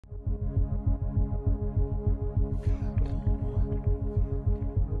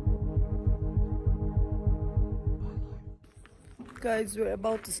Guys, we're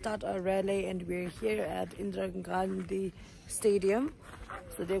about to start our rally and we're here at Indira Gandhi Stadium.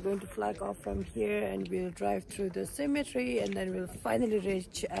 So they're going to flag off from here and we'll drive through the cemetery and then we'll finally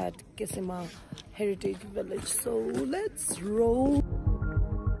reach at 𝗕𝗓𝗦𝗧 Heritage Village. So let's roll.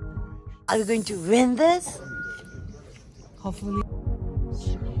 Are we going to win this? Hopefully.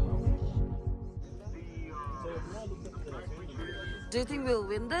 Do you think we'll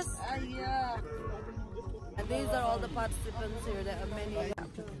win this? Yeah. And these are all the participants here. There are many.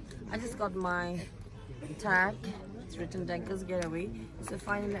 I just got my tag. It's written 𝗕𝗘𝗦𝗧𝗟𝗔𝗗 Getaway. So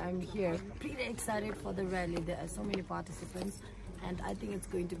finally I'm here. Pretty excited for the rally. There are so many participants and I think it's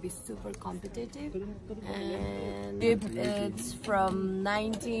going to be super competitive. And it's from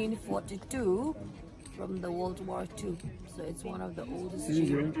 1942 from the World War II. So it's one of the oldest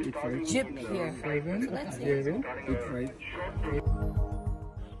jeep here. So let's see.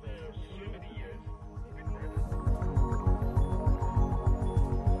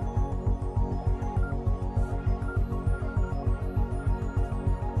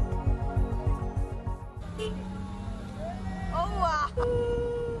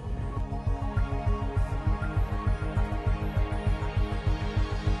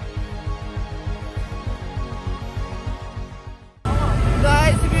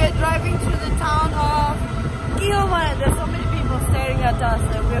 Guys, we are driving through the town of 𝗕𝗓𝗦𝗧𝗟𝗏. There's so many people staring at us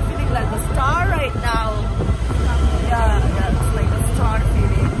and we're feeling like a star right now. Yeah, it's like a star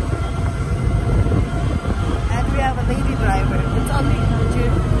feeling. And we have a lady driver. It's only a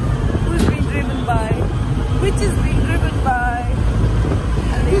jeep who's being driven by, which is being driven by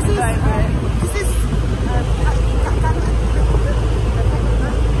a lady driver. This is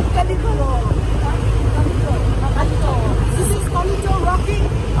This is 𝗕𝗓𝗦𝗧𝗟𝗏 rocking.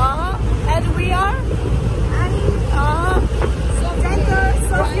 And we are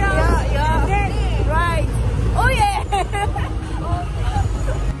Sophia. Yeah. Right. Oh yeah.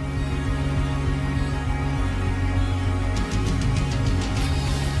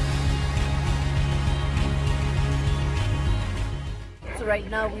 So right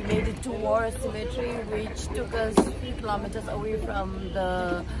now we made it to War Cemetery, which took us a few kilometers away from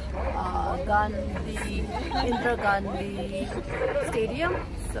the Indira Gandhi Stadium.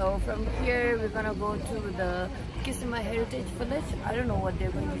 So from here we're gonna go to the 𝗕𝗓𝗦𝗧𝗟𝗏 Heritage Village. I don't know what they're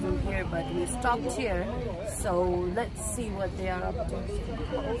going to do here, but we stopped here. So let's see what they are up to.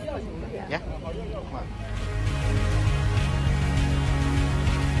 Yeah.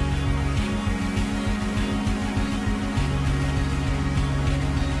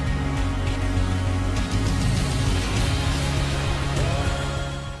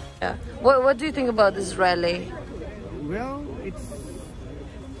 What do you think about this rally? Well, it's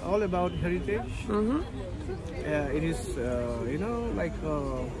all about heritage. It is, like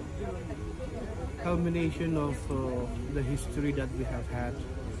a culmination of the history that we have had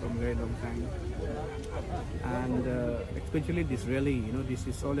from a very long time. And especially this rally, this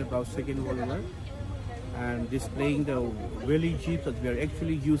is all about Second World War and displaying the rally jeeps that were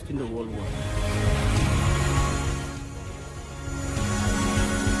actually used in the World War.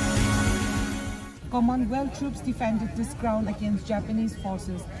 Commonwealth troops defended this ground against Japanese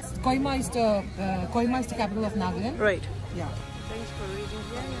forces. 𝗕𝗓𝗦𝗧𝗟𝗏 is the capital of Nagaland. Right. Yeah. Thanks for reading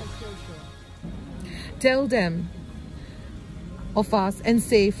here. Tell them of us and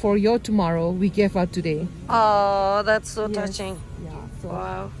say, for your tomorrow, we gave out today. Oh, that's so touching. Yeah. So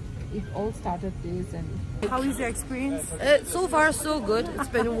wow. It all started this. And how is your experience? So far, so good. It's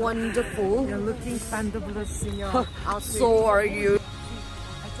been wonderful. You're looking fabulous in your outfit. So are you.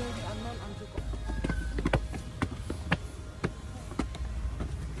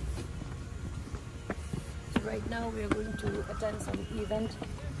 Right now we are going to attend some event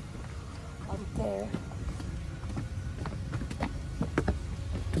out there.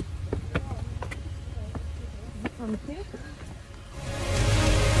 From here.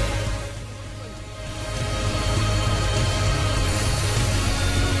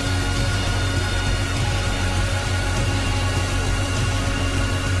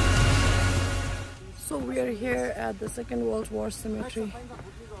 So we are here at the Second World War Cemetery.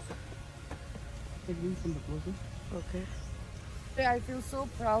 Okay. I feel so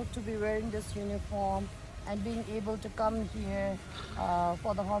proud to be wearing this uniform and being able to come here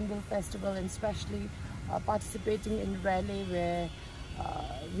for the Hornbill Festival, and especially participating in rally where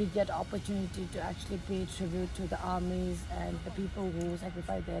we get opportunity to actually pay tribute to the armies and the people who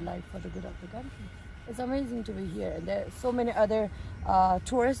sacrificed their life for the good of the country. It's amazing to be here, and there are so many other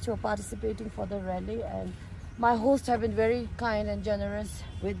tourists who are participating for the rally, and my hosts have been very kind and generous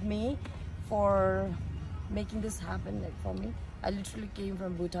with me for making this happen for me. I literally came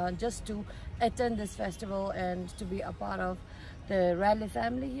from Bhutan just to attend this festival and to be a part of the rally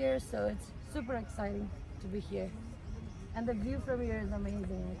family here, so it's super exciting to be here. And the view from here is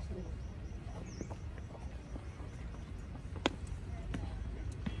amazing actually.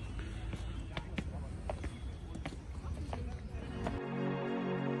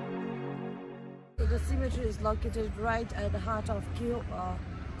 So the cemetery is located right at the heart of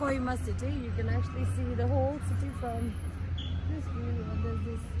Kohima city. You can actually see the whole city from this view, and there's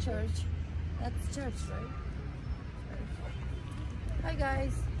this church. That's church, right? Hi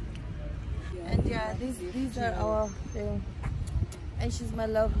guys. And yeah, these are our thing. And she's my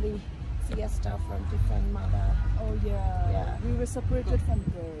lovely siesta from different mother. Oh yeah. We were separated from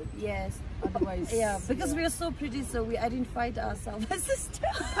birth. Yes. Otherwise. Yeah, because we are so pretty, so we identified ourselves as sister.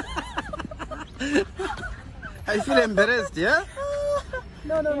 I feel embarrassed, yeah?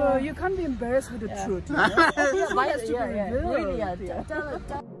 No, you can't be embarrassed with the truth. Yeah? Why has to be revealed. really, yeah. Tell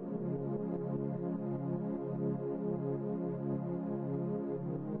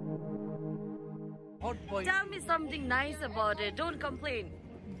Tell me something nice about it. Don't complain.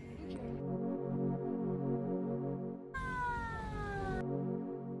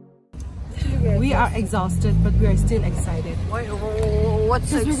 We are exhausted, but we are still excited. What's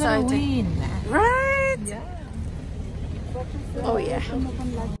so exciting? We're gonna win. Right? Yeah. Oh yeah.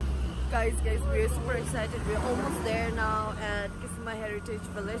 Guys, we're super excited. We're almost there now at 𝗕𝗦𝗦 Heritage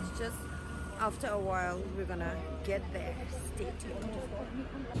Village. Just after a while, we're gonna get there. Stay tuned.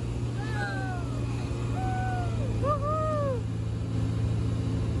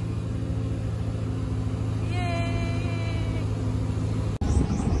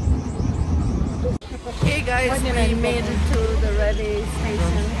 Hey guys, we made it to the Rally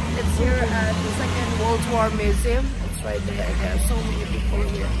station. It's here at the Second World War Museum. It's right there. There are so many people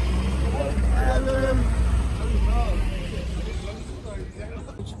here.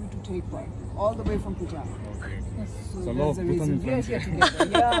 To 𝗕𝗘𝗦𝗧 all the way from Bhutan. So there's a reason we are here together.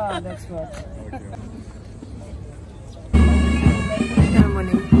 Yeah, that's right. Good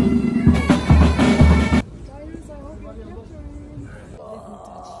morning.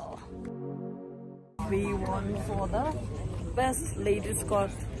 We won for the best ladies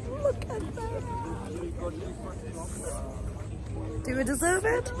skirt. Look at that. Do we deserve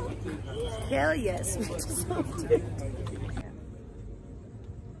it? Hell yes, we deserved it.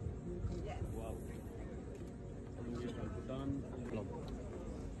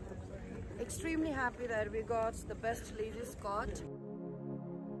 Extremely happy that we got the best ladies skirt.